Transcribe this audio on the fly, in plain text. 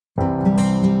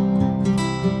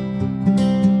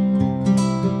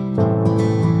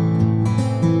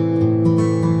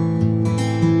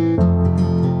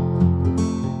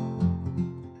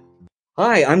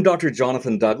Hi, I'm Dr.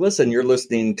 Jonathan Douglas, and you're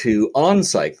listening to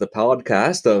OnPsych, the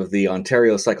podcast of the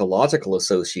Ontario Psychological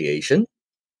Association.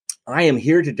 I am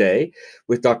here today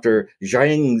with Dr.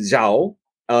 Jiaying Zhao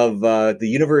of the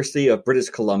University of British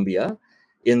Columbia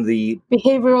in the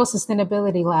Behavioral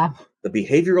Sustainability Lab. The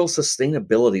Behavioral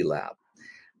Sustainability Lab.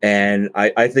 And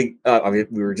I think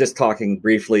we were just talking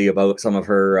briefly about some of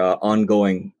her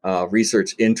ongoing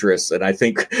research interests, and I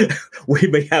think we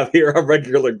may have here a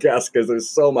regular guest because there's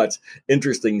so much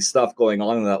interesting stuff going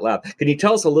on in that lab. Can you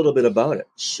tell us a little bit about it?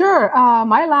 Sure.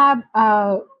 My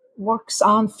lab works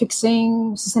on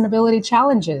fixing sustainability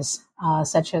challenges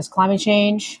such as climate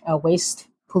change, waste,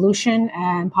 pollution,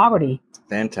 and poverty.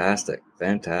 Fantastic.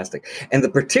 And the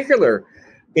particular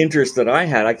interest that I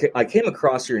had, I came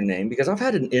across your name because I've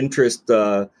had an interest,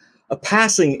 a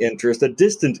passing interest, a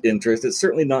distant interest. It's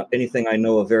certainly not anything I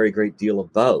know a very great deal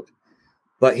about.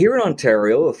 But here in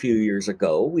Ontario, a few years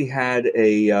ago, we had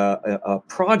a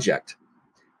project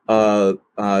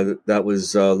that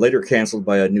was later canceled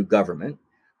by a new government,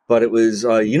 but it was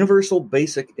universal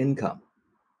basic income.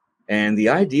 And the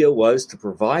idea was to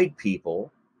provide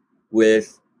people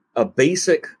with a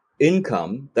basic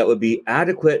income that would be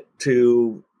adequate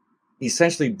to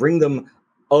essentially bring them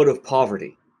out of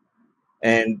poverty,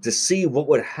 and to see what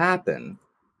would happen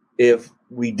if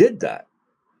we did that.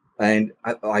 And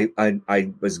I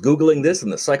was Googling this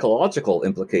and the psychological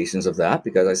implications of that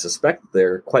because I suspect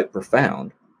they're quite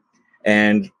profound.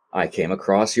 And I came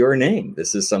across your name.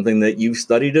 This is something that you've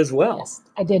studied as well. Yes,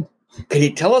 I did. Can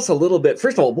you tell us a little bit,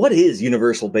 first of all, what is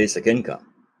universal basic income?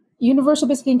 Universal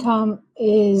basic income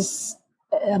is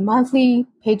a monthly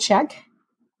paycheck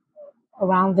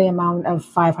around the amount of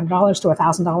 $500 to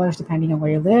 $1,000, depending on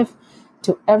where you live,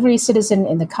 to every citizen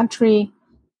in the country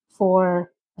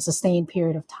for a sustained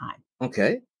period of time.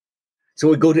 Okay. So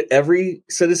it would go to every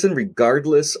citizen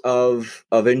regardless of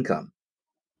income.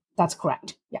 That's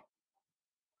correct. Yeah.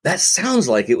 That sounds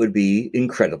like it would be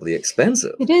incredibly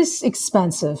expensive. It is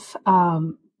expensive,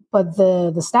 but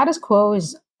the status quo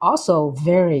is also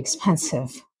very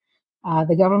expensive.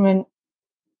 The government,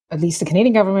 at least the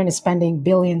Canadian government, is spending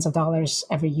billions of dollars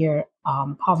every year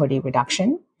on poverty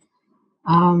reduction.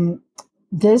 The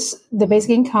basic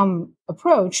income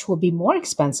approach will be more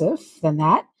expensive than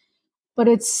that, but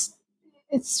it's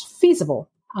feasible.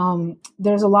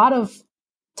 There's a lot of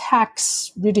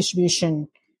tax redistribution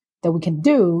that we can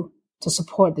do to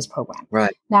support this program.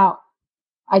 Right. Now,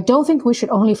 I don't think we should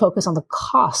only focus on the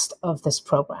cost of this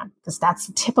program, because that's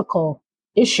the typical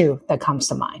issue that comes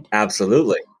to mind.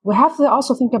 Absolutely. We have to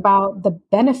also think about the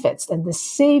benefits and the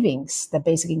savings that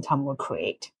basic income will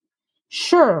create.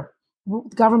 Sure, the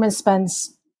government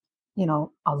spends,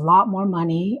 a lot more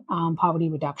money on poverty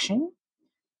reduction,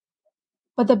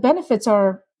 but the benefits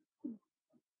are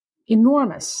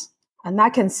enormous, and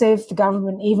that can save the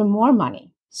government even more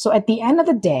money. So at the end of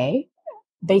the day,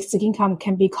 basic income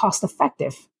can be cost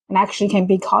effective and actually can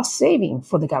be cost saving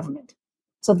for the government.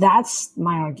 So that's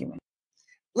my argument.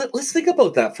 Let's think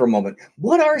about that for a moment.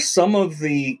 What are some of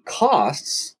the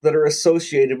costs that are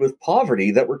associated with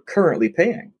poverty that we're currently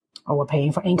paying? Or we're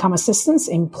paying for income assistance,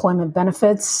 employment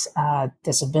benefits,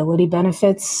 disability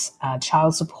benefits,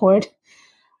 child support,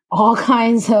 all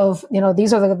kinds of,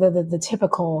 these are the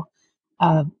typical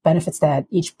benefits that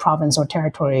each province or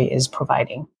territory is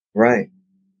providing. Right.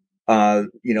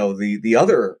 The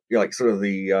other, sort of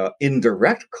the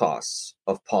indirect costs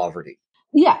of poverty.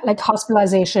 Yeah, like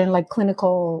hospitalization, like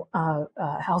clinical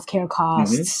healthcare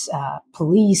costs,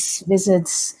 police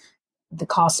visits. The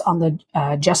costs on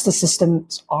the justice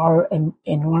systems are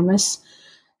enormous.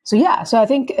 So yeah, so I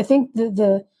think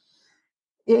the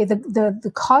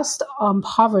cost on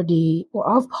poverty or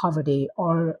of poverty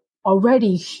are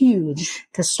already huge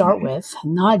to start with,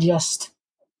 not just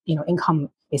income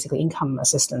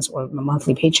assistance or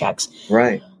monthly paychecks.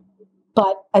 Right.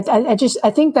 But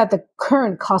I think that the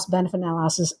current cost benefit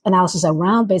analysis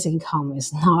around basic income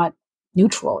is not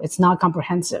neutral. It's not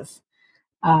comprehensive.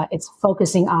 It's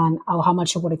focusing on how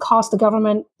much would it cost the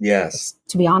government. Yes.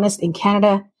 To be honest, in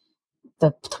Canada,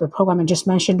 the program I just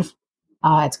mentioned,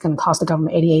 it's going to cost the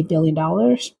government $88 billion.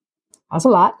 That's a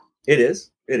lot. It is.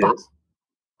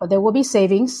 But there will be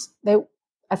savings.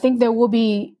 I think there will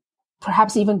be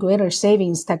perhaps even greater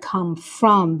savings that come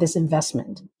from this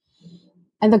investment.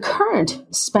 And the current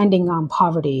spending on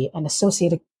poverty and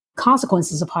associated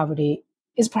consequences of poverty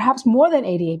is perhaps more than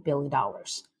 $88 billion.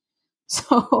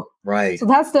 So, right. So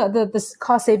that's the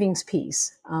cost savings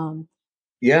piece.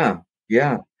 Yeah.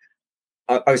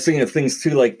 I was thinking of things too,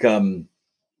 like, I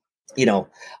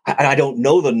don't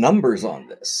know the numbers on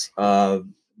this,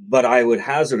 But I would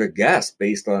hazard a guess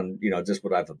based on, just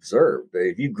what I've observed, that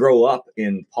if you grow up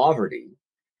in poverty,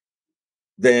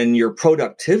 then your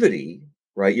productivity,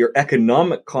 right, your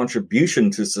economic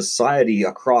contribution to society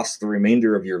across the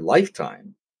remainder of your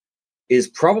lifetime is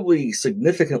probably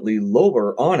significantly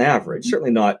lower on average,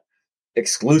 certainly not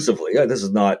exclusively. This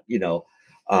is not,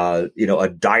 a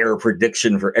dire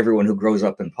prediction for everyone who grows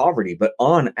up in poverty, but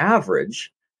on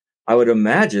average, I would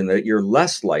imagine that you're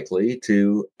less likely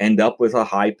to end up with a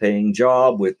high-paying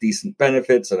job with decent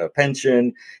benefits and a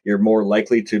pension. You're more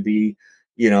likely to be,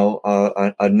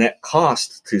 a net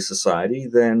cost to society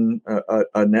than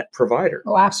a net provider.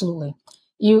 Oh, absolutely.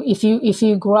 If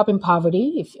you grow up in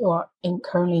poverty, if you're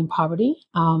currently in poverty,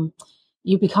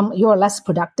 you're less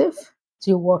productive.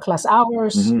 So you work less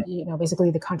hours. Mm-hmm. Basically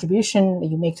the contribution that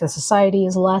you make to society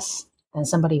is less than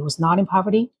somebody who's not in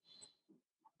poverty.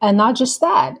 And not just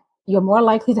that, you're more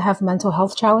likely to have mental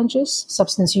health challenges,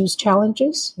 substance use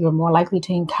challenges. You're more likely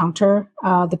to encounter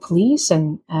the police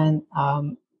and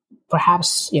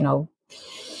perhaps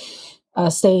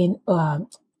stay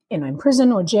in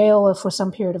prison or jail for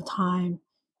some period of time.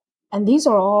 And these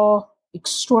are all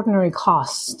extraordinary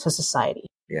costs to society.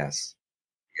 Yes.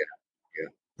 Yeah.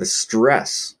 The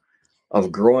stress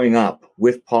of growing up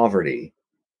with poverty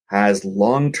has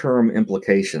long-term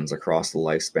implications across the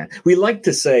lifespan. We like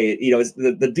to say, it's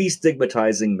the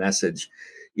destigmatizing message,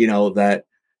 that,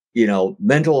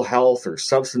 mental health or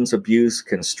substance abuse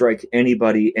can strike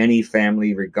anybody, any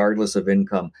family, regardless of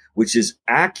income, which is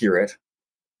accurate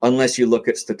unless you look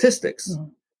at statistics,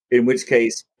 in which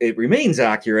case it remains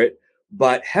accurate,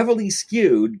 but heavily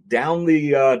skewed down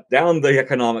the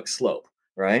economic slope,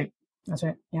 right? That's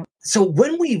right. Yeah. So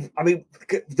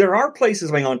there are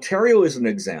places, Ontario is an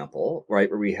example, right,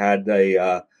 where we had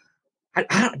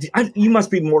you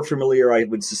must be more familiar, I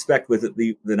would suspect, with it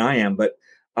than I am, but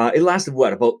it lasted,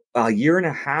 about a year and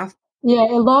a half? Yeah,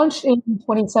 it launched in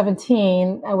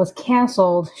 2017. It was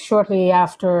canceled shortly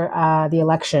after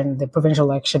the provincial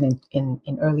election in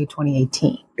early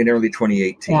 2018. In early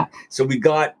 2018. Yeah. So we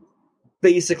got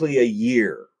basically a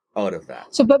year out of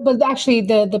that. So, but actually,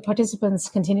 the participants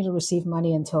continued to receive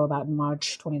money until about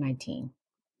March 2019.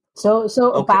 So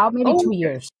okay. About maybe 2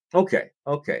 years. Okay.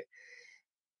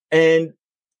 And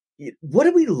what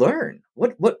did we learn?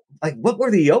 What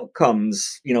were the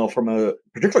outcomes?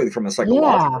 Particularly from a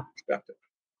psychological perspective.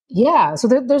 Yeah. So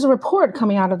there's a report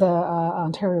coming out of the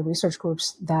Ontario research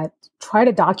groups that try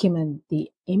to document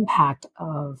the impact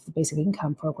of the basic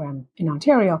income program in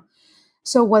Ontario.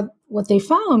 So what they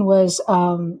found was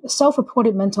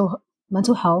self-reported mental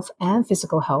health and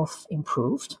physical health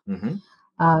improved. Mm-hmm.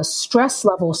 Stress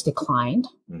levels declined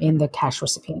in the cash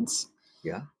recipients.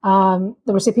 Yeah. The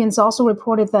recipients also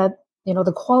reported that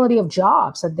the quality of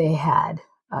jobs that they had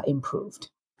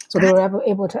improved. So they were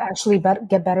able to actually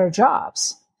get better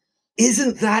jobs.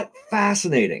 Isn't that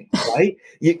fascinating? Right?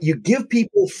 You give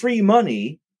people free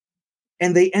money,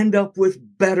 and they end up with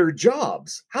better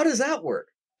jobs. How does that work?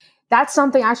 That's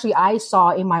something actually I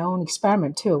saw in my own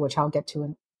experiment too, which I'll get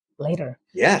to later.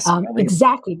 Yes.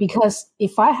 Exactly. Because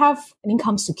if I have an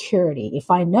income security,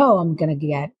 if I know I'm going to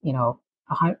get,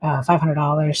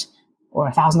 $500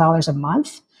 or $1,000 a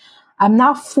month, I'm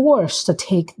not forced to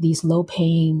take these low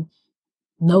paying,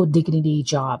 no dignity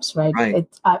jobs, right? I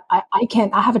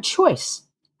have a choice.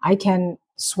 I can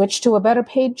switch to a better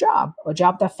paid job, a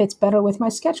job that fits better with my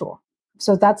schedule.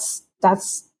 So that's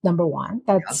number one.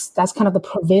 That's kind of the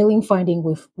prevailing finding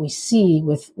we see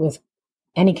with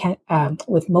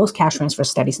most cash transfer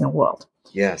studies in the world.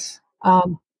 Yes.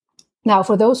 Now,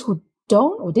 for those who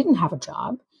didn't have a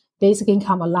job, basic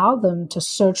income allowed them to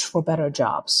search for better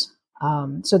jobs.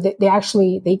 So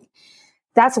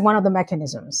that's one of the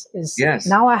mechanisms.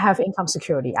 Now I have income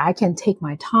security. I can take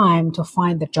my time to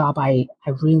find the job I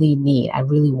really need, I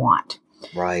really want.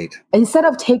 Right. Instead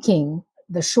of taking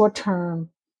the short-term,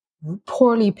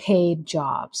 poorly paid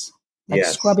jobs, like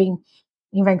scrubbing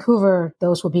in Vancouver,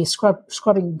 those would be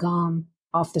scrubbing gum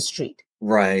off the street.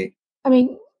 Right. I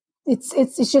mean, I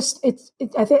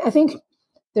think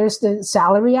there's the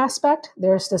salary aspect,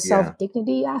 there's the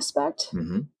self-dignity aspect,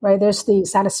 right? There's the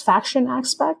satisfaction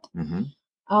aspect. Mm-hmm.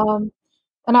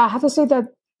 And I have to say that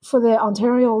for the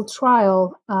Ontario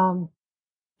trial,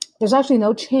 there's actually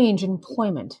no change in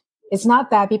employment. It's not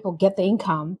that people get the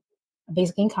income,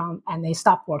 basic income, and they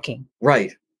stop working.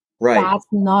 Right. That's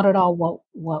not at all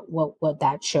what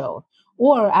that showed.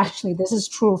 Or actually, this is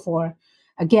true for,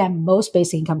 again, most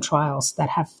basic income trials that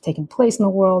have taken place in the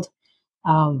world.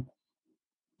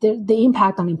 The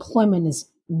impact on employment is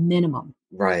minimum.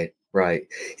 Right.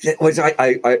 Which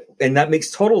I and that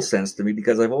makes total sense to me,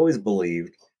 because I've always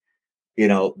believed,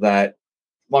 that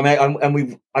Well, I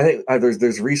mean, I think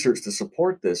there's research to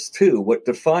support this too. What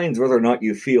defines whether or not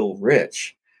you feel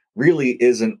rich really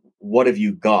isn't what have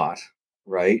you got,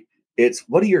 right? It's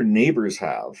what do your neighbors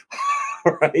have,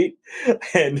 right?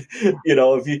 And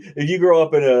if you grow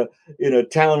up in a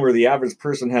town where the average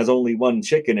person has only one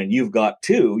chicken and you've got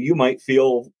two, you might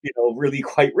feel really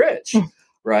quite rich,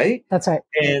 right? That's right.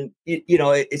 And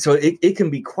it can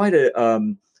be quite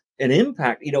an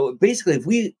impact.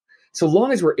 Basically, so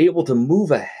long as we're able to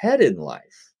move ahead in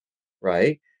life,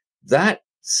 right? That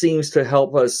seems to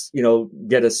help us,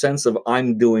 get a sense of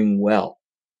I'm doing well,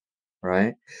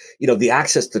 right? The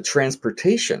access to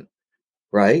transportation,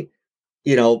 right?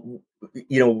 You know,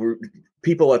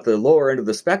 people at the lower end of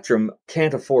the spectrum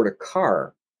can't afford a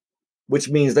car, which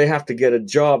means they have to get a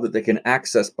job that they can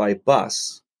access by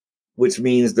bus, which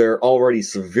means they're already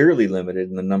severely limited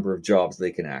in the number of jobs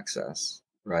they can access,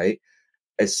 right?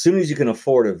 As soon as you can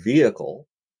afford a vehicle,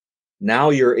 now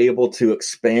you're able to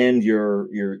expand your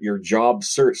job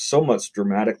search so much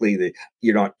dramatically that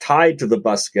you're not tied to the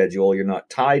bus schedule. You're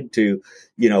not tied to,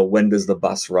 when does the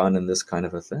bus run and this kind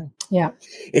of a thing. Yeah.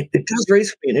 It does raise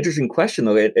for me an interesting question,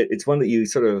 though. It's one that you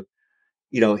sort of,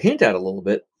 hint at a little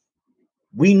bit.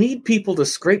 We need people to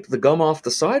scrape the gum off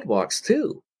the sidewalks,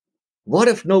 too. What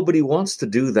if nobody wants to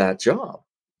do that job?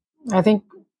 I think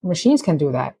machines can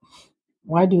do that.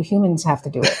 Why do humans have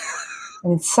to do it?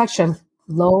 And it's such a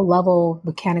low-level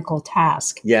mechanical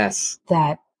task. Yes.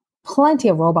 That plenty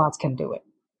of robots can do it.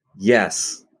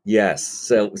 Yes.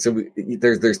 So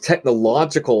there's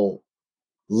technological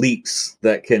leaps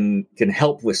that can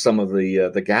help with some of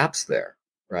the gaps there,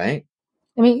 right?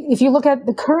 I mean, if you look at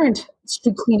the current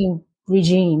street cleaning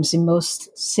regimes in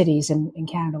most cities in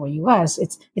Canada or US,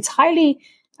 it's highly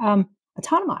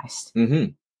autonomized.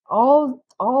 Mm-hmm.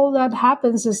 All that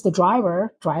happens is the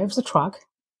driver drives the truck,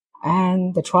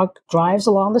 and the truck drives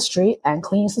along the street and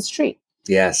cleans the street.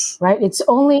 Yes. Right? It's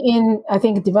only in, I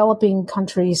think, developing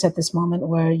countries at this moment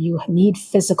where you need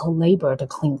physical labor to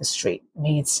clean the street. I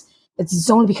mean, it's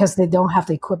only because they don't have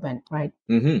the equipment, right?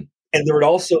 Mm-hmm. And there would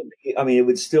also be, it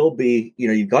would still be,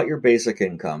 you've got your basic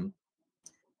income,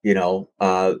 we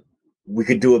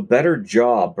could do a better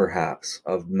job perhaps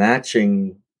of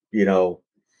matching,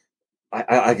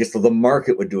 I guess the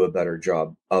market would do a better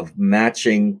job of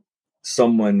matching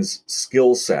someone's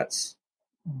skill sets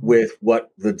with what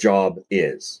the job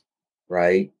is,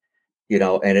 right?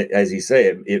 And as you say,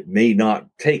 it may not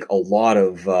take a lot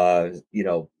of,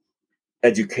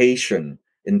 education,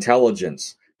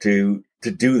 intelligence to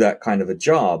do that kind of a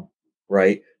job,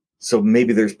 right? So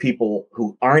maybe there's people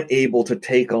who aren't able to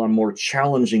take on more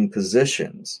challenging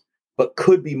positions, but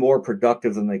could be more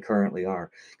productive than they currently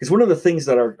are. Because one of the things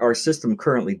that our system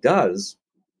currently does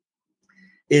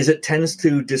is it tends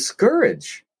to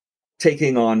discourage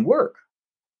taking on work,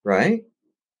 right?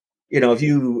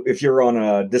 If you're on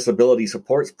a disability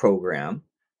supports program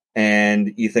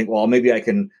and you think, well, maybe I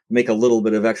can make a little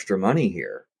bit of extra money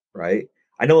here, right?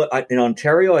 I know in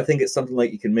Ontario, I think it's something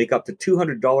like you can make up to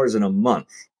 $200 in a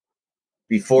month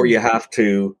before you have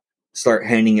to start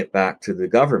handing it back to the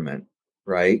government,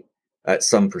 right? At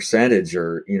some percentage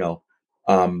or,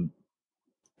 and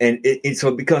so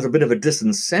it becomes a bit of a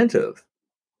disincentive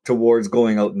towards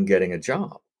going out and getting a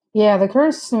job. Yeah, the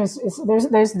current system is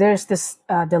there's this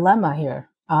dilemma here.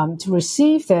 To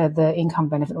receive the income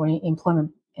benefit or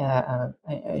employment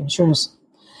insurance,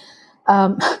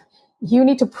 you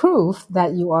need to prove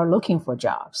that you are looking for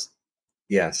jobs.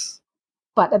 Yes.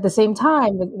 But at the same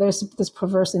time, there's this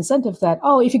perverse incentive that,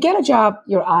 if you get a job,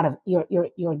 you're out of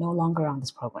you're no longer on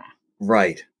this program.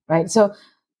 Right. So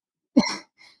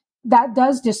that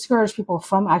does discourage people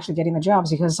from actually getting the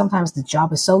jobs, because sometimes the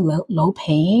job is so low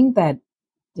paying that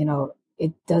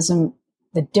it doesn't.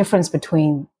 The difference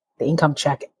between the income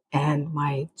check and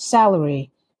my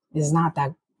salary is not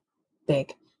that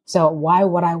big. So why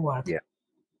would I work? Yeah.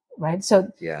 Right.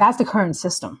 So that's the current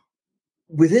system.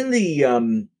 Within the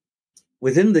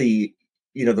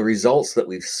the results that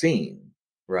we've seen,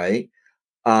 right?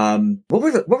 What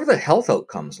were the health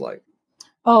outcomes like?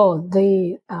 Oh,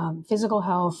 the physical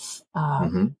health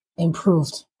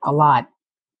improved a lot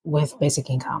with basic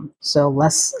income. So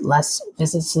less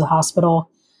visits to the hospital,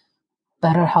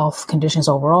 better health conditions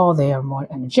overall. They are more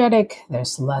energetic.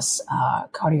 There's less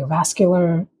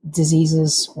cardiovascular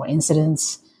diseases or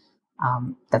incidents.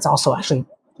 That's also actually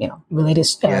related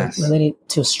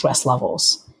to stress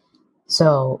levels.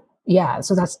 So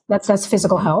so that's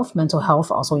physical health. Mental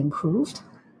health also improved.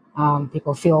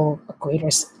 People feel a greater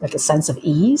a sense of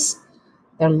ease.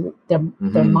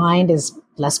 Their mind is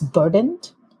less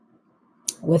burdened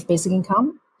with basic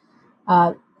income.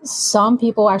 Some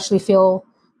people actually feel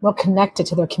more connected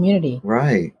to their community.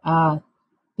 Right.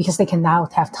 Because they can now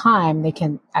have time, they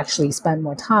can actually spend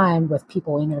more time with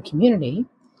people in their community.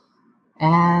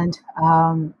 And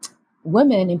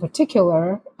women in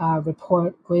particular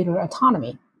report greater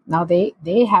autonomy. Now they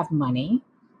have money.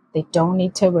 They don't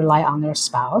need to rely on their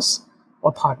spouse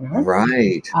or partner.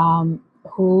 Right.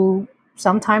 Who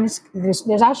sometimes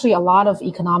there's actually a lot of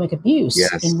economic abuse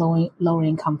Yes. in lower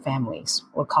income families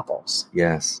or couples.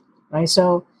 Yes. Right.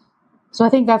 So I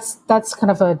think that's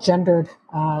kind of a gendered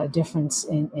difference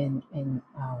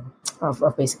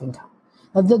of basic income.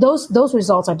 Those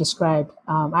results I described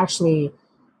actually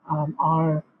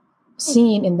are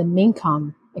seen in the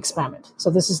Mincome experiment. So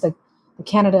this is the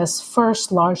Canada's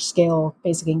first large-scale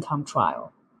basic income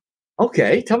trial.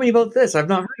 Okay, tell me about this. I've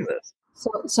not heard of this.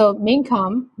 So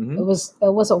Mincome,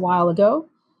 it was a while ago.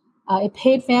 It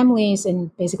paid families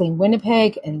in basically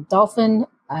Winnipeg and Dauphin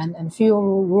and a few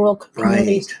rural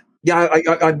communities. Right.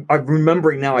 Yeah, I'm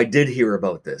remembering now. I did hear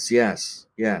about this. Yes.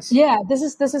 Yeah, this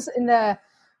is in the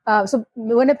so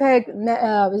Winnipeg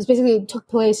was basically took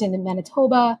place in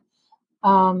Manitoba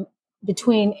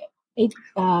between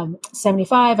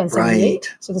 75 and 78.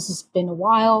 Right. So this has been a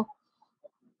while.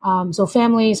 So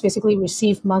families basically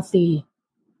receive monthly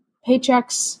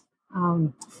paychecks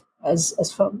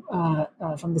as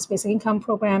from this basic income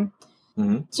program.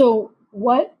 Mm-hmm. So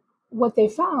what they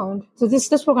found? So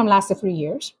this program lasted 3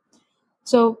 years.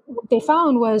 So what they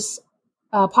found was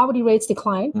poverty rates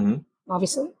declined,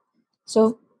 obviously.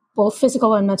 So both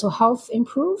physical and mental health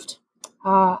improved.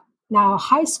 Now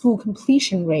high school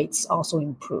completion rates also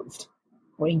improved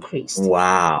or increased.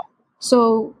 Wow.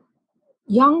 So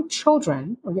young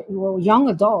children or young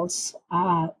adults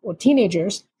or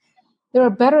teenagers, they were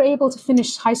better able to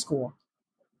finish high school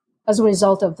as a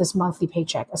result of this monthly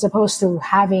paycheck, as opposed to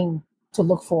having to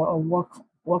look for or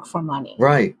work for money.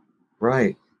 Right.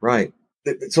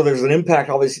 So there's an impact.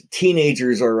 Obviously,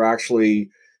 teenagers are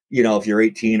actually, if you're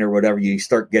 18 or whatever, you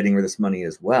start getting this money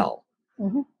as well.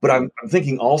 Mm-hmm. But I'm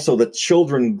thinking also that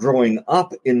children growing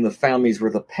up in the families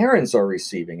where the parents are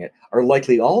receiving it are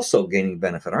likely also gaining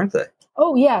benefit, aren't they?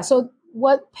 Oh, yeah. So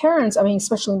what parents,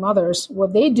 especially mothers,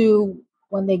 what they do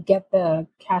when they get the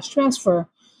cash transfer,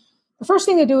 the first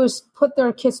thing they do is put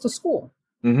their kids to school.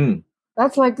 Mm-hmm.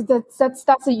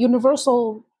 That's a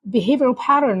universal behavioral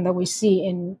pattern that we see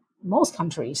in most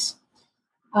countries,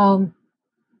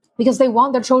 because they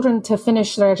want their children to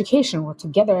finish their education or to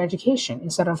get their education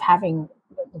instead of having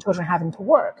the children having to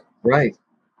work. Right.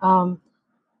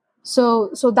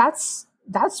 So that's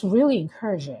really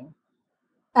encouraging,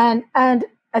 and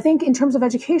I think in terms of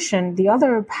education, the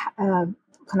other kind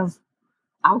of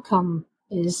outcome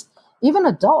is even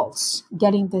adults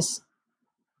getting this,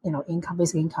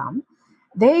 basic income,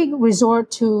 they resort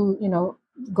to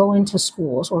go into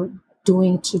schools or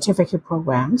doing certificate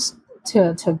programs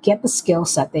to get the skill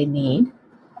set they need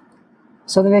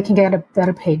so that they can get a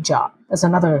better paid job. That's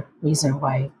another reason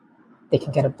why they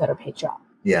can get a better paid job.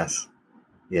 Yes.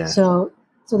 Yeah. So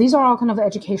these are all kind of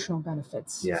educational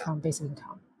benefits from basic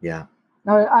income. Yeah.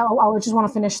 Now, I just want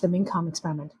to finish the Mincome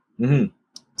experiment. Mm-hmm.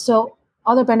 So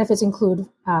other benefits include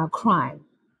crime,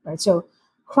 right? So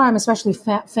crime, especially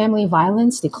family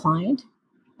violence, declined.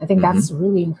 I think that's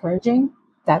really encouraging.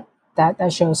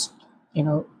 That shows,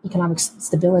 economic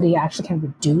stability actually can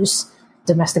reduce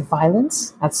domestic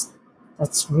violence.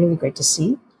 That's really great to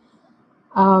see.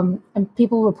 And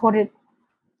people reported,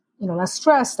 less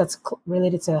stress that's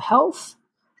related to health.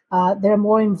 They're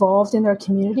more involved in their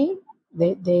community.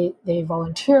 They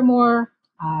volunteer more.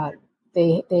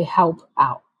 They help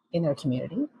out in their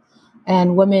community.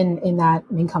 And women in that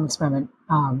Mincome experiment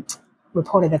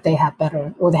reported that they have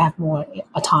more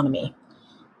autonomy.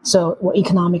 So, or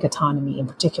economic autonomy in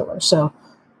particular. So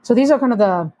these are kind of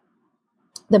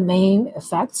the main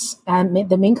effects. And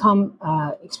the Mincome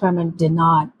experiment did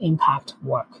not impact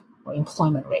work or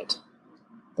employment rate.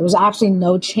 There was absolutely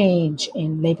no change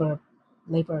in labor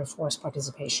force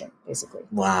participation, basically.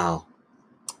 Wow.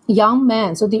 Young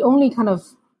men. So the only kind of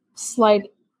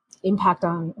slight impact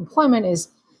on employment is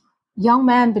young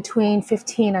men between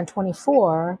 15 and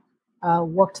 24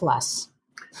 worked less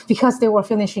because they were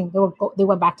finishing. They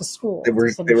went back to school. They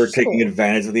were taking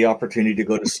advantage of the opportunity to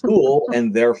go to school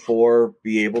and therefore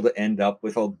be able to end up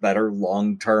with a better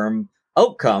long-term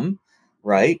outcome,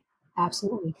 right?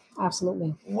 Absolutely.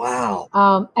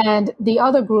 Wow. And the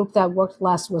other group that worked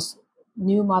less was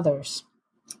new mothers.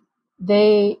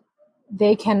 They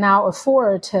can now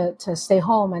afford to stay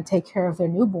home and take care of their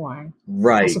newborn,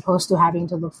 right, as opposed to having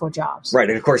to look for jobs. Right.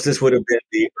 And of course, this would have been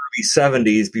the early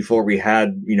 70s before we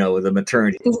had, the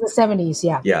maternity. This is the 70s,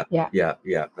 yeah.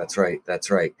 Yeah. That's right.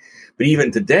 But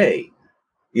even today,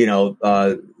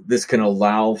 this can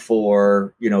allow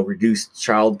for, reduced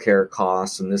childcare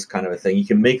costs and this kind of a thing. You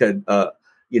can make a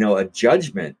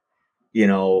judgment,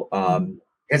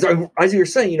 as you're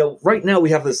saying, right now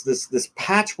we have this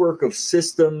patchwork of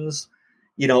systems,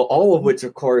 all of which,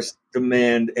 of course,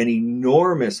 demand an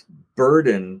enormous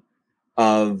burden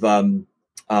of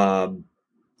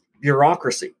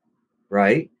bureaucracy,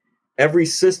 right? Every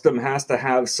system has to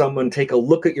have someone take a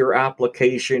look at your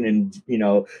application and,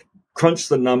 crunch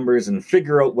the numbers and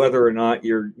figure out whether or not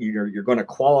you're going to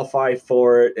qualify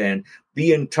for it, and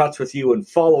be in touch with you and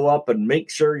follow up and make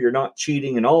sure you're not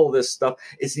cheating and all of this stuff.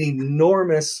 It's an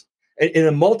enormous, and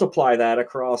then multiply that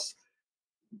across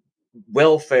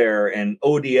welfare and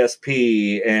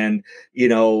ODSP and,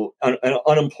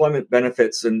 unemployment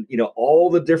benefits and, all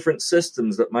the different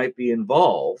systems that might be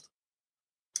involved.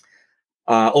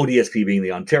 ODSP being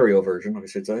the Ontario version, I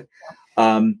should say.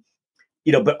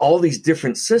 But all these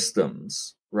different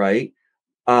systems, right?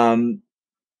 And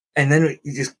then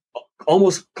you just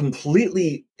almost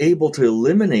completely able to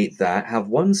eliminate that, have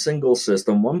one single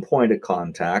system, one point of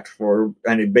contact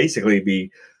and it basically be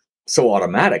so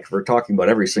automatic. We're talking about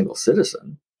every single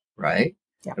citizen, right?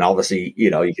 Yeah. And obviously,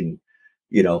 you can,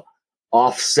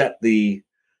 offset the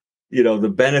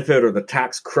benefit or the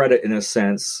tax credit in a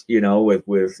sense,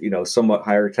 with somewhat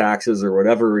higher taxes or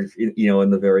whatever, in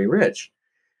the very rich.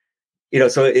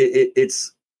 So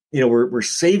it's, we're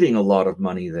saving a lot of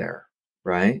money there,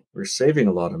 right? We're saving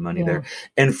a lot of money there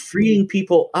and freeing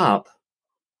people up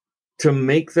to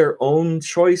make their own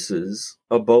choices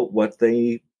about what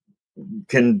they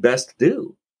can best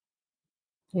do.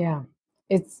 Yeah.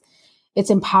 It's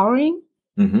empowering.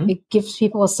 Mm-hmm. It gives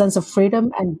people a sense of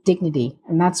freedom and dignity.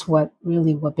 And that's what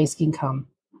basic income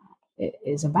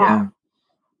is about.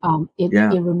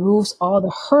 Yeah. It removes all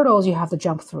the hurdles you have to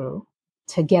jump through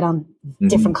to get on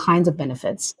different kinds of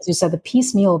benefits. As you said, the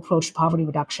piecemeal approach to poverty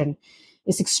reduction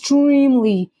is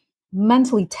extremely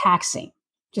mentally taxing.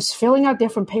 Just filling out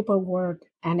different paperwork.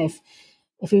 And if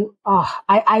you,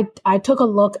 I took a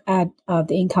look at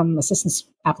the income assistance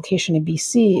application in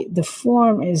BC, the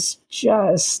form is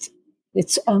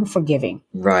it's unforgiving.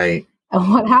 Right.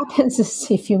 And what happens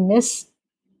is if you miss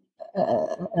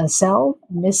a cell,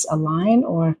 miss a line,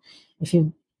 or if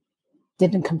you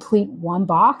didn't complete one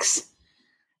box,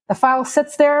 the file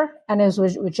sits there and is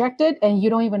rejected, and you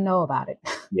don't even know about it.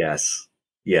 Yes.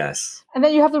 And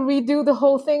then you have to redo the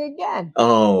whole thing again.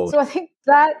 Oh. So I think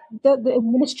that the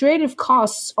administrative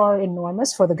costs are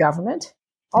enormous for the government.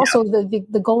 Also,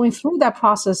 the going through that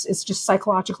process is just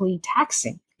psychologically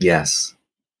taxing. Yes.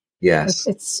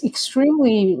 It's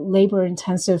extremely labor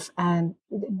intensive and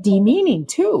demeaning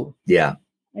too. Yeah.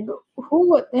 Like,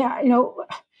 who would?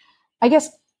 I guess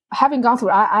having gone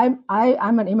through, I'm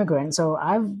an immigrant, so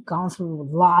I've gone through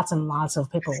lots and lots of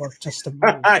paperwork just to move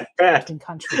between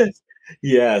countries.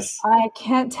 Yes. I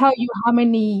can't tell you how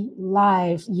many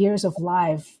years of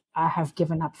life I have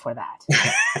given up for that.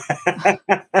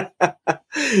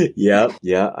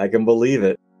 Yeah, I can believe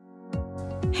it.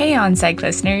 Hey OnPsych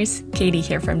listeners, Katie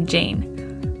here from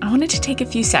Jane. I wanted to take a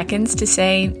few seconds to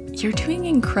say you're doing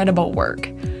incredible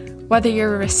work. Whether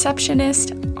you're a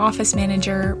receptionist, office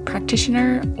manager,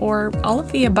 practitioner, or all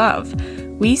of the above,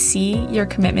 we see your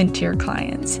commitment to your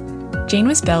clients. Jane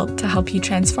was built to help you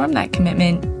transform that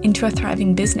commitment into a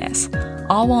thriving business,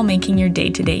 all while making your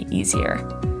day-to-day easier.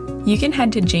 You can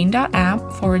head to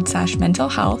jane.app/mental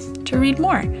health to read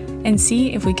more and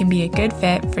see if we can be a good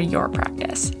fit for your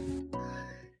practice.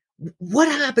 What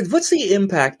happens? What's the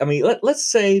impact? I mean, let's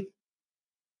say,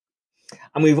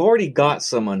 we've already got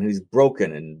someone who's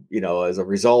broken and, as a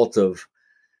result of,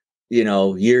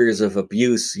 years of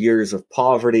abuse, years of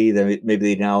poverty, then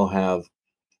maybe they now have,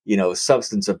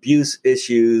 substance abuse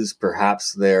issues.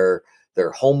 Perhaps they're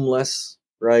homeless,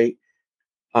 right?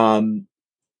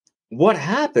 What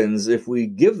happens if we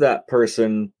give that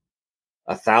person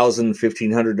 $1,000,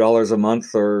 $1,500 a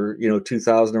month, or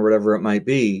 $2,000 or whatever it might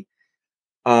be,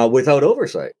 without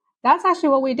oversight? That's actually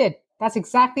what we did. That's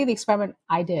exactly the experiment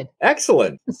I did.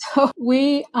 Excellent. So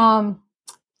we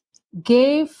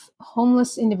gave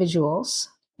homeless individuals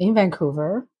in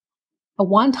Vancouver a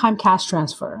one-time cash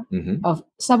transfer of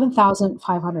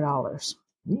 $7,500,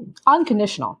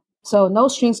 unconditional. So no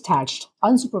strings attached,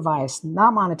 unsupervised,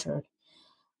 not monitored.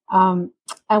 And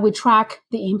we track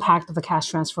the impact of the cash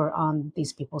transfer on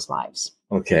these people's lives.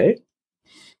 Okay.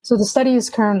 So the study is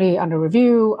currently under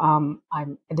review.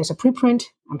 There's a preprint.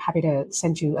 I'm happy to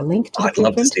send you a link to the preprint. I'd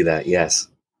love to see that. Yes.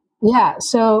 Yeah.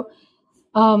 So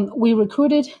we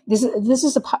recruited. This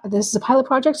is a pilot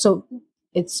project. So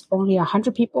it's only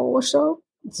 100 people or so.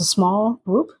 It's a small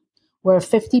group. where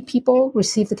 50 people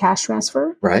received the cash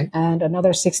transfer, Right. and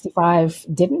another 65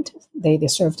 didn't. They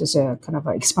served as a kind of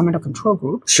an experimental control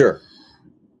group. Sure.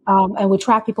 And we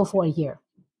tracked people for a year.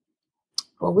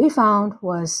 What we found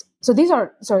was, let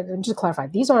me just clarify.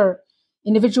 These are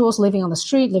individuals living on the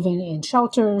street, living in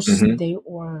shelters. Mm-hmm. They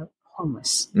were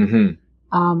homeless. Mm-hmm.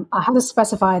 I have to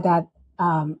specify that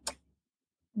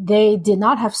they did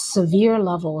not have severe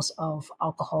levels of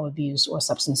alcohol abuse or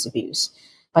substance abuse.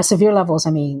 By severe levels,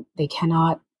 I mean they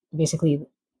cannot basically,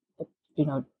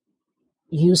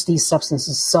 use these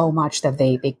substances so much that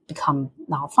they become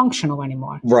not functional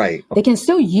anymore. Right. They can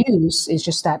still use. It's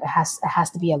just that it has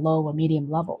to be at low or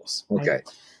medium levels. Right? Okay.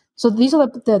 So these are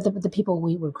the people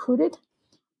we recruited.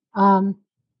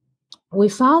 We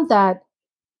found that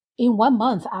in 1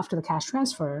 month after the cash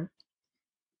transfer,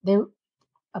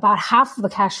 about half of the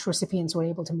cash recipients were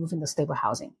able to move into stable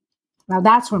housing. Now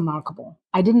that's remarkable.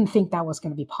 I didn't think that was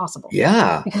going to be possible.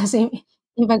 Yeah. Because in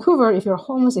Vancouver, if you're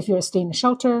homeless, if you're staying in a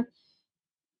shelter,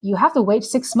 you have to wait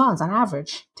 6 months on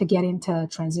average to get into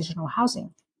transitional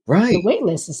housing. Right. The wait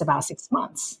list is about 6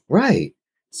 months. Right.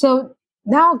 So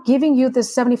now giving you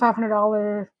this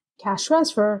 $7,500 cash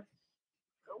transfer,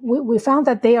 we found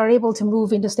that they are able to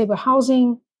move into stable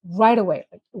housing right away,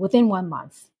 within 1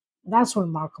 month. That's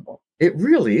remarkable. It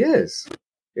really is.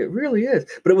 It really is.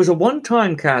 But it was a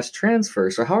one-time cash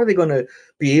transfer. So how are they going to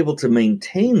be able to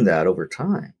maintain that over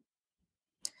time?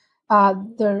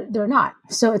 They're not.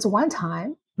 So it's one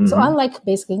time. Mm-hmm. So unlike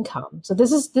basic income, so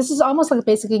this is almost like a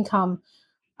basic income.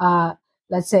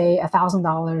 Let's say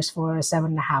 $1,000 for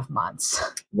 7.5 months.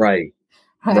 Right.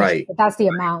 Right. But that's the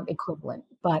amount equivalent.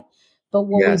 But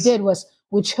what Yes. we did was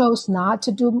we chose not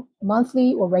to do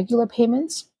monthly or regular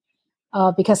payments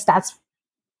because that's,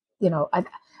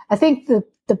 I think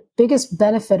the biggest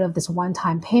benefit of this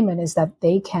one-time payment is that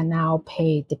they can now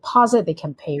pay deposit, they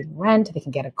can pay rent, they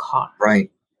can get a car.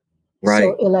 Right. Right.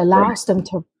 So it allows them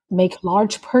to make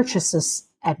large purchases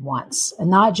at once and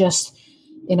not just,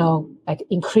 like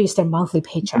increase their monthly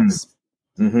paychecks.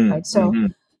 Mm-hmm. Right. So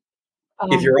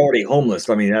if you're already homeless,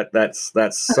 I mean that's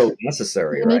so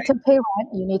necessary. you right? need to pay rent,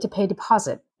 you need to pay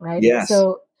deposit, right? Yes.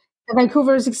 So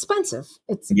Vancouver is expensive.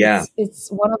 It's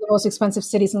one of the most expensive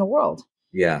cities in the world.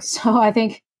 Yes. So I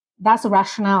think that's the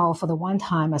rationale for the one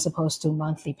time as opposed to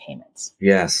monthly payments.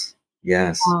 Yes.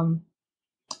 Yes.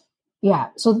 Yeah.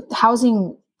 So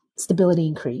housing stability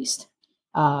increased.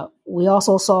 We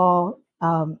also saw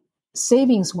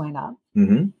savings went up.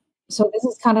 Mm-hmm. So this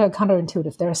is kind of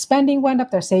counterintuitive. Their spending went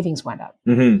up, their savings went up.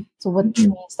 Mm-hmm. So which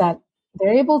means that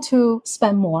they're able to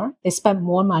spend more. They spend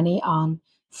more money on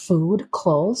food,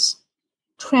 clothes,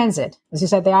 transit. As you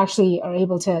said, they actually are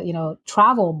able to,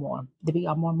 travel more. They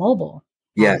become more mobile.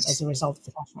 Yes. As a result of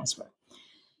the cash transfer.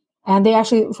 And they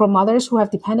actually, for mothers who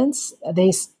have dependents,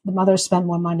 the mothers spend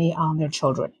more money on their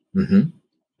children.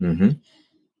 Mm-hmm. Mm-hmm.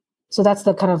 So that's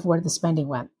the kind of where the spending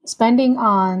went. Spending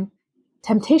on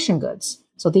temptation goods.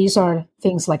 So these are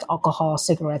things like alcohol,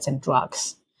 cigarettes, and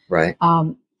drugs. Right.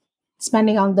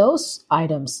 Spending on those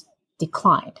items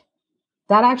declined.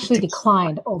 That actually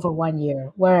declined over 1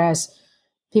 year, whereas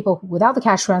people without the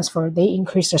cash transfer, they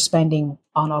increased their spending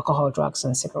on alcohol, drugs,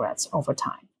 and cigarettes over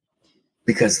time.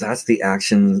 Because that's the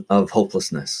action of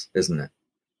hopelessness, isn't it?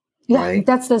 Yeah, Right?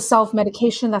 that's the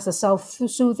self-medication, that's the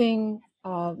self-soothing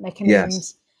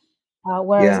mechanisms.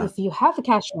 Whereas if you have the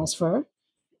cash transfer,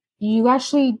 you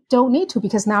actually don't need to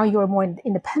because now you're more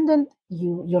independent.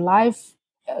 Your life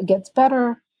gets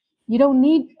better. You don't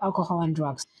need alcohol and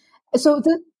drugs. So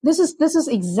this is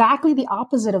exactly the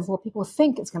opposite of what people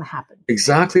think is going to happen.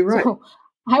 Exactly right. So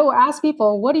I will ask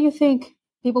people, what do you think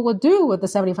people will do with the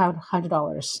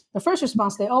 $7,500? The first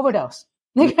response, they overdose.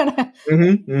 They're going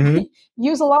to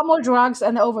use a lot more drugs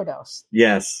and overdose.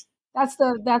 Yes. That's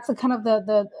the kind of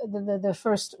the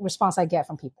first response I get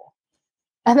from people.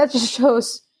 And that just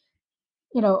shows,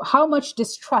 how much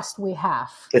distrust we have.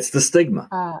 It's the stigma,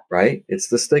 right? It's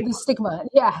the stigma. The stigma,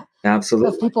 yeah.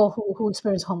 Absolutely. Of people who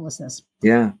experience homelessness.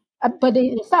 Yeah. But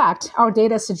in fact, our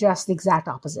data suggests the exact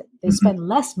opposite. They spend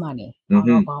less money on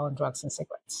alcohol and drugs and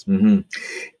cigarettes. Mm-hmm.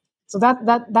 So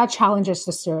that challenges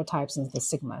the stereotypes and the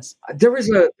stigmas. There was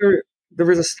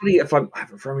a study, if I'm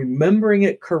remembering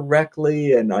it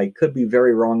correctly, and I could be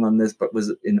very wrong on this, but was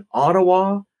it in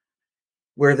Ottawa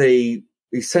where they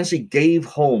essentially gave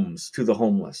homes to the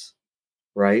homeless,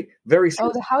 right?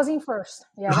 The housing first.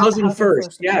 Yeah, the housing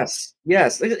first. Yes.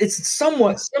 It's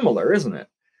somewhat similar, isn't it?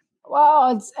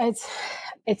 Well,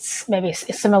 it's maybe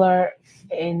similar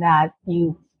in that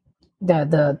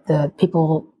the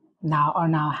people are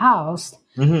now housed,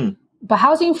 but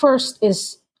housing first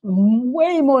is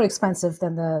way more expensive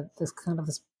than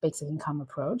this basic income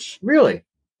approach. Really?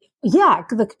 Yeah,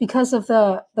 because of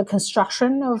the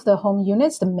construction of the home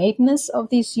units, the maintenance of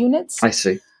these units. I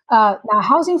see. Now,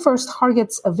 Housing First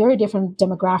targets a very different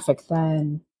demographic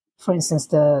than, for instance,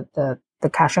 the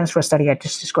cash transfer study I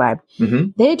just described.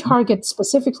 Mm-hmm. They target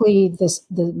specifically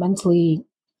the mentally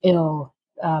ill,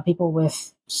 people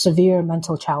with severe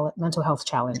mental health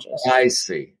challenges. I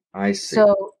see.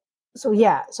 So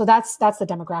that's the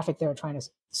demographic they're trying to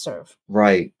serve.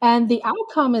 Right. And the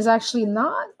outcome is actually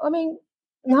not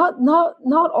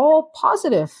all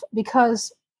positive,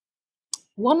 because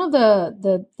one of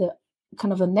the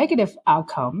kind of a negative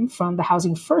outcome from the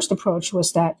Housing First approach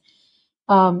was that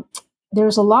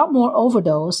there's a lot more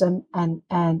overdose and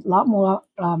a lot more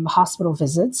hospital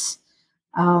visits,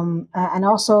 and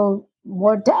also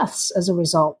more deaths as a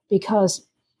result, because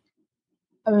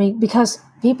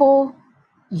people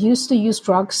used to use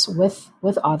drugs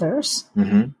with others.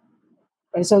 Mm-hmm.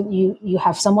 Right? So you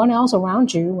have someone else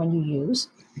around you when you use.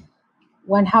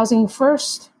 When Housing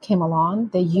First came along,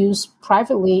 they used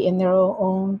privately in their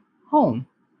own home.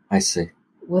 I see.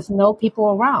 With no people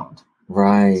around.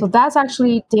 Right. So that's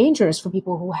actually dangerous for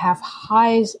people who have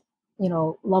high,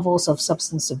 levels of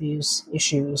substance abuse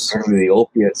issues. Certainly the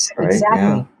opiates, right?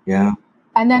 Exactly. Yeah.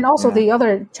 And then also the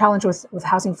other challenge with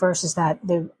Housing First is that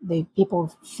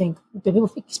people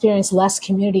experience less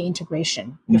community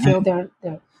integration. They feel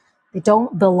they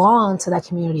don't belong to that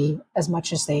community as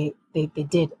much as they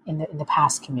did in the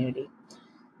past community.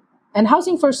 And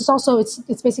Housing First is also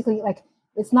it's basically like,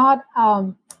 it's not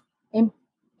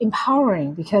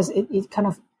empowering, because it kind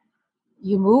of,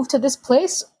 you move to this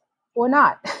place or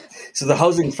not. So the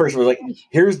Housing First was like,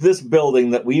 here's this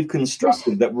building that we've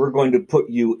constructed that we're going to put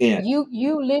you in.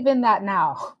 You live in that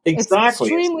now. Exactly. It's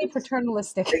extremely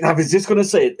paternalistic. I was just going to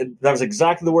say, that was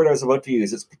exactly the word I was about to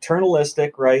use. It's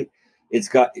paternalistic, right? It's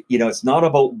got, it's not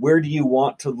about where do you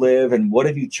want to live and what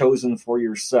have you chosen for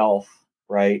yourself,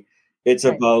 right? It's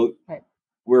about,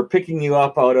 we're picking you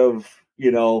up out of,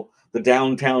 the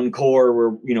downtown core where,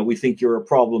 we think you're a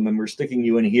problem, and we're sticking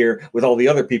you in here with all the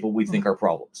other people we think are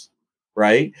problems,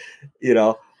 right?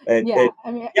 It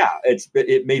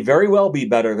may very well be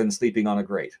better than sleeping on a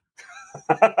grate.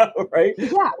 Right?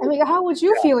 Yeah. I mean, how would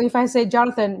you feel if I say,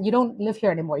 Jonathan, you don't live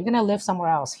here anymore. You're going to live somewhere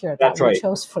else here that we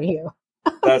chose for you.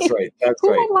 That's right. Who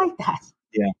would like that?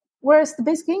 Yeah. Whereas the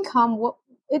basic income,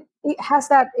 it has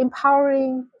that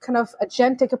empowering kind of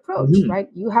agentic approach, right?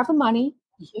 You have the money,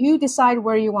 you decide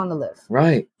where you want to live.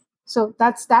 Right. So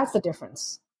that's the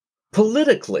difference.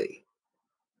 Politically,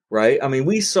 right? I mean,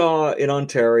 we saw in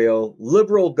Ontario,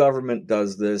 Liberal government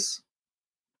does this,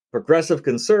 progressive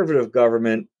Conservative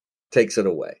government takes it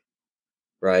away,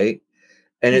 right?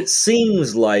 And it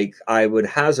seems like, I would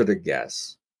hazard a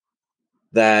guess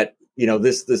that,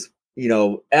 this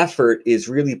effort is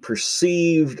really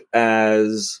perceived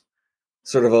as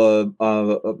sort of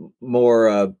a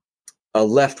more a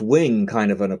left-wing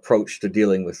kind of an approach to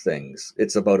dealing with things.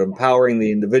 It's about empowering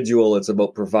the individual. It's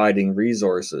about providing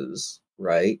resources,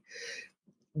 right?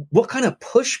 What kind of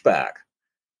pushback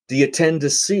do you tend to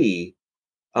see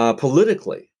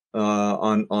politically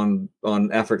on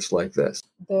efforts like this?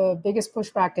 The biggest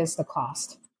pushback is the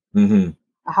cost. Mm-hmm.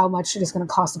 How much it is going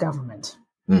to cost the government.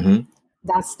 Mm-hmm.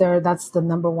 That's the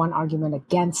number one argument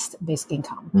against basic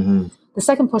income. Mm-hmm. The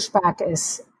second pushback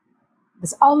is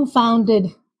this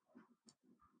unfounded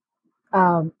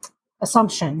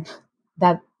assumption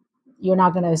that you're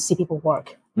not going to see people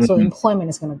work. So employment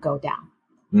is going to go down.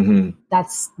 Mm-hmm.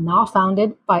 That's not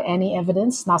founded by any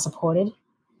evidence, not supported.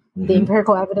 Mm-hmm. The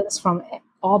empirical evidence from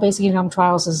all basic income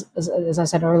trials, as I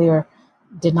said earlier,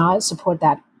 did not support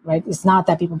that, right? It's not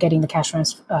that people getting the cash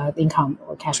transfer, income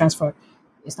or cash transfer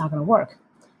is not going to work.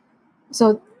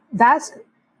 So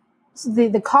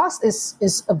the cost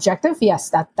is objective.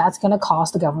 Yes, that's going to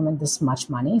cost the government this much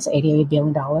money. It's $88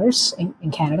 billion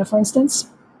in Canada, for instance.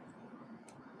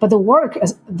 But the work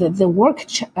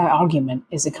argument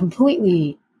is a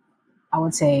completely, I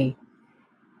would say,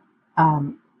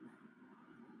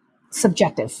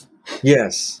 subjective.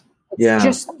 Yes. It's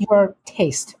just your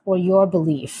taste or your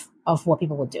belief of what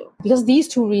people would do. Because these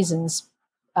two reasons,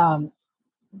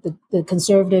 the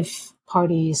conservative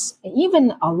parties, and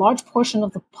even a large portion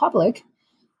of the public,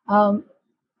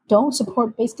 don't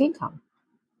support basic income.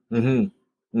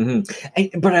 Mm-hmm.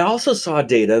 Mm-hmm. But I also saw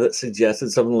data that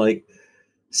suggested something like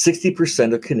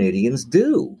 60% of Canadians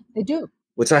do. They do.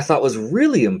 Which I thought was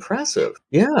really impressive.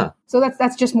 Yeah. So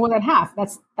that's just more than half.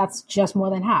 That's just more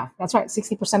than half. That's right.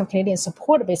 60% of Canadians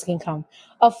support a basic income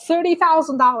of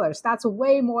 $30,000. That's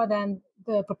way more than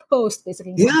the proposed basic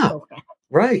income program.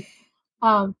 Right.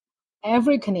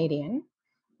 Every Canadian,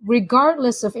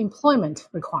 regardless of employment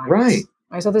requirements.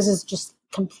 Right. So this is just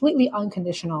completely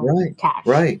unconditional Right. cash.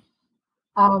 Right.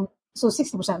 So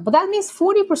 60%, but that means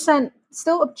 40%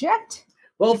 still object.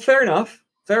 Well, fair enough.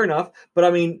 Fair enough. But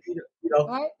I mean,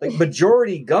 Right? like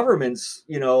majority governments,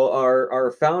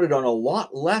 are founded on a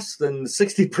lot less than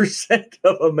 60%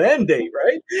 of a mandate,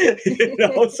 right?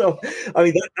 So I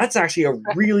mean, that's actually a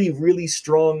really, really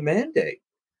strong mandate.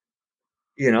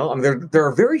 I mean, there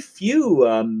are very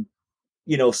few,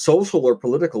 social or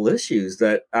political issues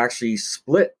that actually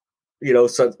split,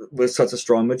 with such a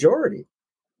strong majority.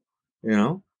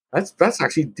 That's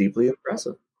actually deeply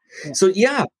impressive.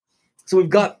 Yeah. So we've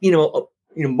got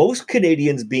most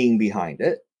Canadians being behind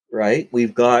it, right?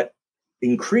 We've got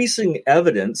increasing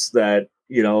evidence that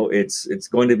it's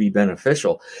going to be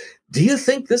beneficial. Do you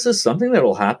think this is something that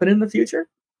will happen in the future?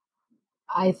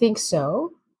 I think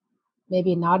so.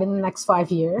 Maybe not in the next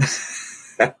 5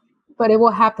 years, but it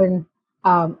will happen.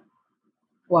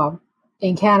 Well,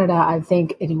 in Canada, I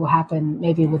think it will happen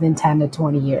maybe within 10 to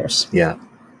 20 years. Yeah.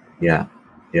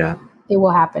 It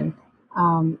will happen.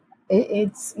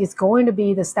 It's going to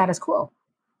be the status quo.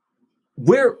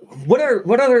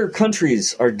 What other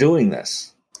countries are doing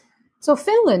this? So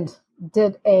Finland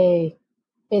did a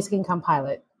basic income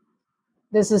pilot.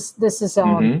 This is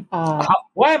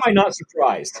why am I not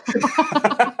surprised?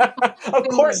 Of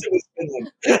course it was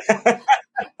Finland.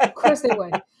 Of course they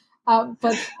would.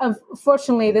 But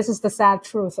unfortunately, this is the sad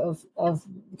truth of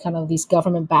kind of these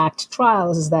government-backed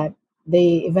trials, is that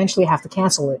they eventually have to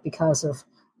cancel it because of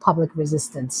public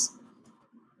resistance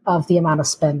of the amount of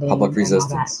spending. Public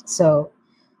resistance. So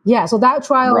that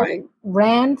trial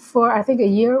ran for, I think, a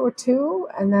year or two,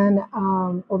 and then,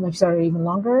 or maybe sorry, even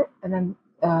longer, and then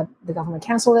the government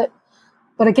canceled it.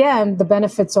 But again, the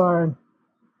benefits are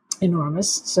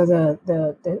enormous. So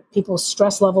the people's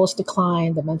stress levels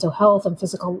declined, the mental health and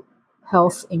physical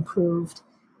health improved,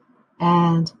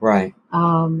 and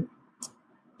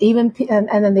even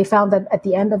and then they found that at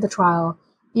the end of the trial,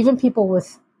 even people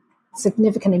with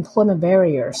significant employment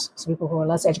barriers, so people who are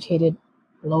less educated,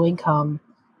 low income,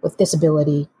 with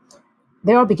disability,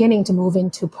 they are beginning to move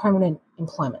into permanent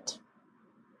employment.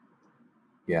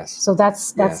 Yes. So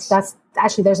that's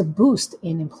actually, there's a boost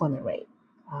in employment rate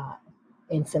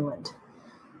in Finland.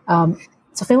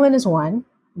 So Finland is one.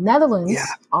 Netherlands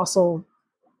also,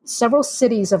 several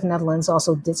cities of Netherlands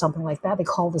also did something like that. They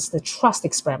call this the trust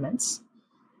experiments.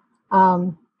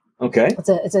 Okay.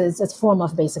 It's a form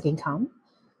of basic income,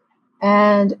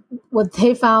 and what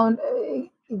they found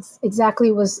was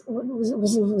exactly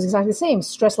the same.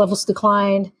 Stress levels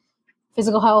declined,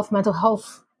 physical health, mental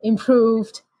health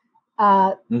improved.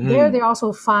 There, they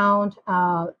also found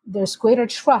there's greater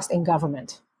trust in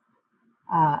government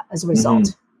as a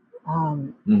result.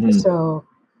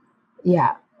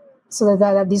 So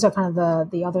that these are kind of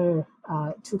the other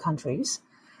two countries.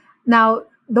 Now,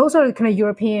 those are kind of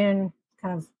European,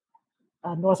 kind of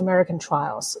North American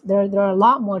trials. There are a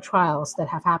lot more trials that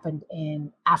have happened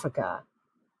in Africa,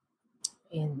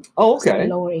 in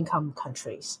lower income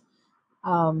countries.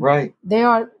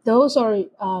 Those are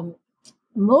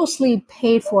mostly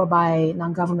paid for by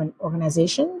non-government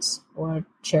organizations or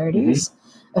charities.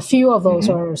 A few of those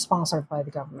are sponsored by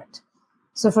the government.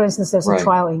 So, for instance, there's a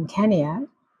trial in Kenya.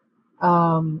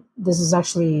 This is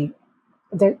actually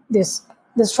this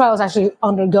trial is actually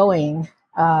undergoing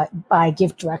by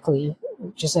Give Directly,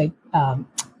 which is a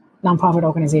nonprofit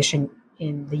organization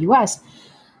in the U.S.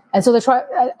 And so the trial,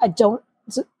 I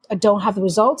don't have the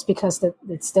results because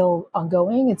it's still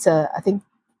ongoing. It's I think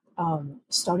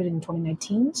started in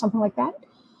 2019, something like that.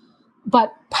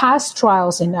 But past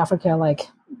trials in Africa, like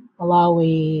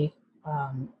Malawi,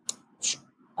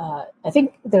 I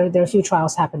think there are a few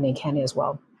trials happening in Kenya as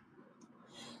well.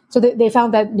 So they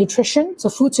found that nutrition, so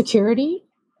food security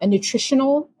and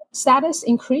nutritional status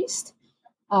increased,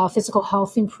 physical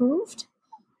health improved.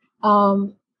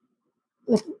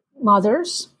 With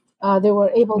mothers, they were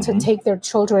able to take their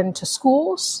children to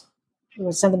schools. They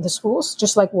would send them to schools,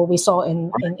 just like what we saw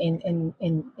in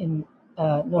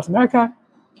North America.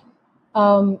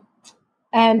 And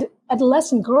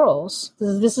adolescent girls,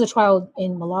 this is a trial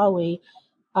in Malawi.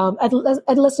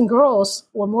 Adolescent girls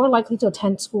were more likely to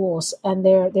attend schools, and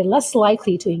they're less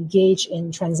likely to engage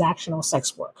in transactional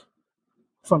sex work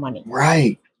for money.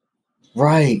 Right.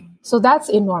 So that's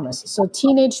enormous. So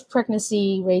teenage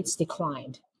pregnancy rates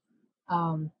declined,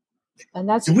 and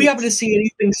that's. Did we happen to see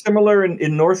anything similar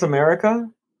in North America?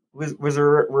 Was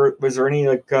there any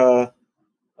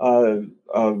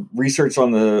research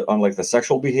on the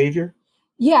sexual behavior?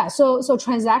 Yeah. So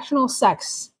transactional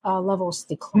sex levels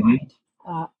declined.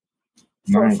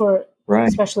 For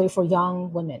especially for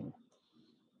young women.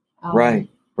 Right.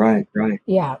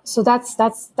 Yeah. So that's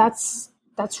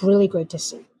that's really great to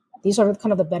see. These are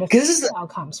kind of the benefits and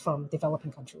outcomes from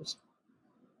developing countries.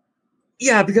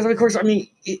 Yeah, because of course, I mean,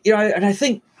 and I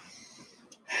think,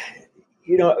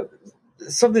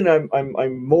 something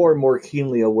I'm more and more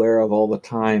keenly aware of all the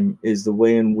time is the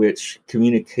way in which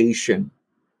communication,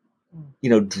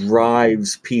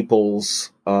 drives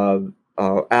people's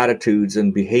attitudes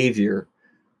and behavior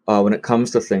when it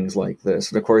comes to things like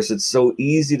this. And of course, it's so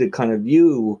easy to kind of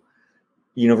view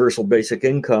universal basic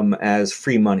income as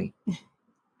free money.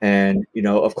 And,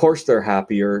 of course they're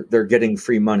happier. They're getting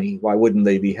free money. Why wouldn't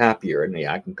they be happier? And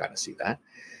yeah, I can kind of see that.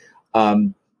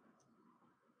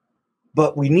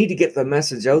 But we need to get the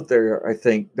message out there, I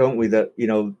think, don't we? That,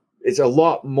 it's a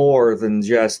lot more than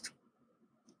just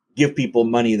give people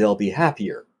money, they'll be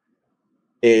happier.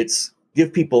 It's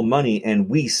give people money and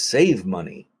we save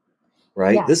money,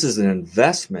 right? Yes. This is an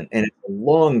investment, and it's a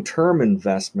long-term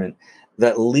investment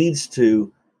that leads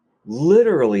to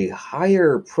literally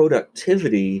higher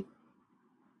productivity,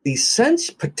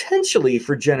 potentially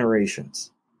for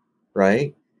generations,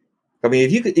 right? I mean,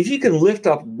 if you can lift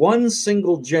up one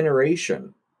single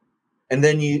generation, and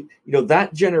then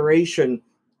that generation,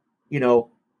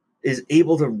 is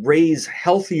able to raise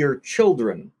healthier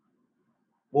children,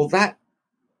 well, that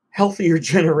healthier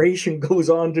generation goes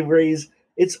on to raise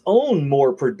its own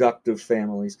more productive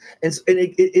families, and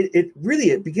it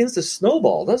really begins to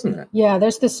snowball, doesn't it? Yeah,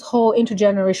 there's this whole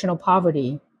intergenerational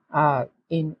poverty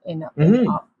in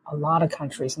a lot of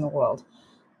countries in the world,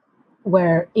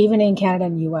 where even in Canada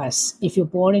and US, if you're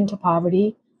born into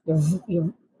poverty,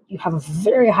 you have a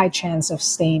very high chance of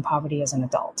staying in poverty as an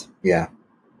adult. Yeah.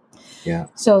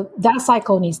 So that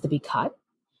cycle needs to be cut.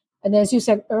 And as you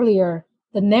said earlier,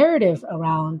 the narrative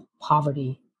around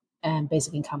poverty and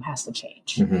basic income has to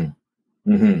change.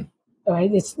 Mm-hmm. Mm-hmm.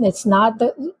 Right? It's not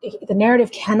the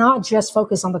narrative cannot just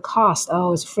focus on the cost.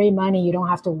 Oh, it's free money. You don't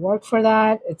have to work for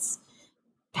that.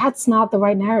 That's not the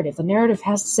right narrative. The narrative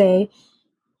has to say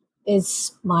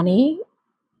it's money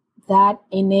that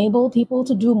enable people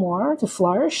to do more, to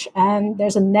flourish, and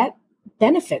there's a net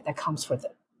benefit that comes with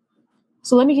it.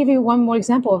 So let me give you one more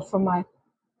example from my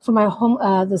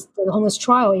the homeless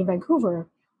trial in Vancouver.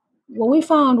 What we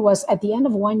found was at the end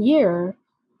of 1 year,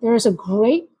 there is a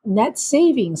great net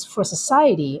savings for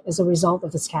society as a result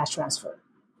of this cash transfer.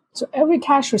 So every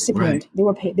cash recipient,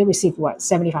 right, they received what,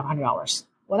 $7,500.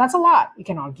 Well, that's a lot, you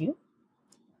can argue.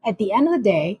 At the end of the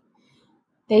day,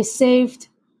 they saved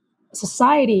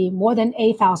society more than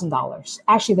 $8,000.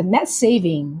 Actually, the net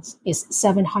savings is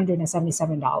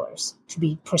 $777, to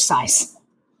be precise.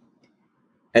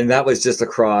 And that was just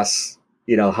across,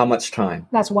 how much time?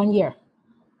 That's 1 year.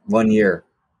 1 year,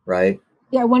 right?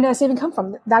 Yeah, when does that saving come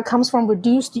from? That comes from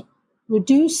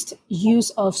reduced use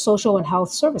of social and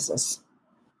health services.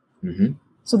 Mm-hmm.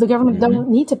 So the government doesn't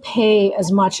need to pay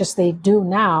as much as they do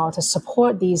now to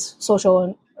support these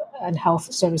social and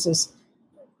health services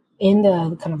in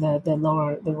the kind of the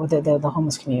lower the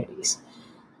homeless communities.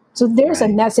 So there's a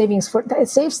net savings it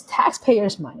saves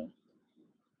taxpayers money.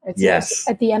 Yes.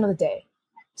 At the end of the day.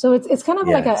 So it's kind of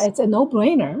like it's a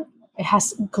no-brainer. It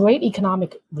has great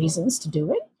economic reasons to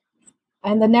do it.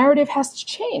 And the narrative has to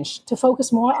change to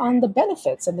focus more on the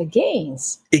benefits and the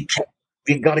gains.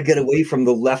 We've got to get away from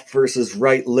the left versus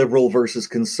right, liberal versus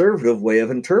conservative way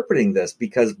of interpreting this,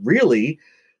 because really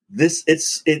it's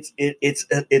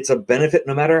a benefit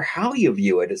no matter how you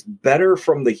view it. It's better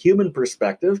from the human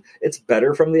perspective. It's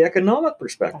better from the economic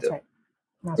perspective.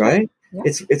 That's right? Yeah.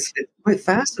 It's quite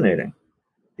fascinating.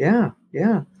 Yeah.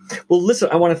 Well, listen,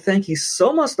 I want to thank you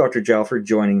so much, Dr. Zhao, for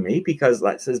joining me, because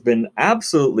that has been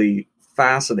absolutely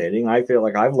fascinating. I feel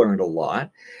like I've learned a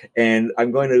lot, and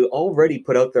I'm going to already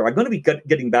put out there, I'm going to be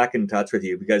getting back in touch with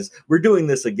you, because we're doing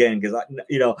this again, because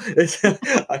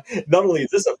not only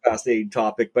is this a fascinating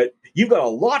topic, but you've got a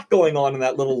lot going on in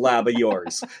that little lab of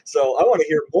yours. So I want to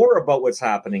hear more about what's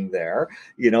happening there.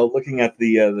 Looking at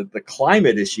the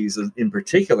climate issues in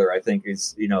particular, I think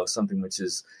is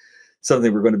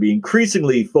something we're going to be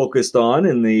increasingly focused on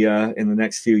in the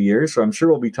next few years. So I'm sure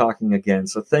we'll be talking again.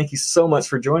 So thank you so much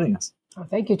for joining us. Oh,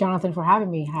 thank you, Jonathan, for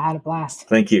having me. I had a blast.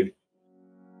 Thank you.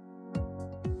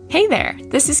 Hey there,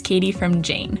 this is Katie from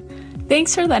Jane.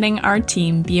 Thanks for letting our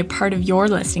team be a part of your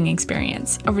listening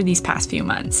experience over these past few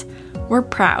months. We're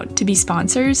proud to be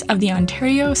sponsors of the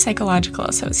Ontario Psychological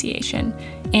Association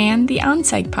and the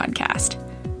OnPsych podcast.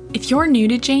 If you're new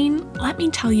to Jane, let me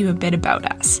tell you a bit about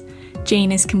us.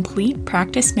 Jane is complete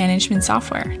practice management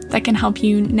software that can help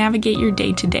you navigate your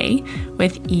day-to-day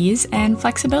with ease and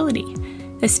flexibility.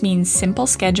 This means simple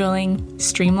scheduling,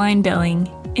 streamlined billing,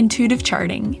 intuitive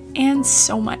charting, and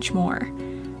so much more.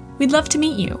 We'd love to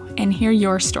meet you and hear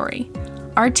your story.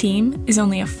 Our team is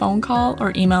only a phone call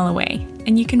or email away,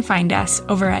 and you can find us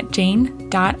over at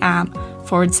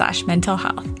jane.app/mental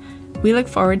health. We look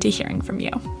forward to hearing from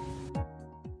you.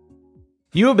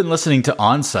 You have been listening to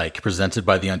On Psych, presented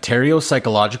by the Ontario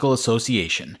Psychological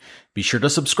Association. Be sure to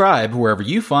subscribe wherever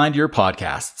you find your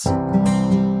podcasts.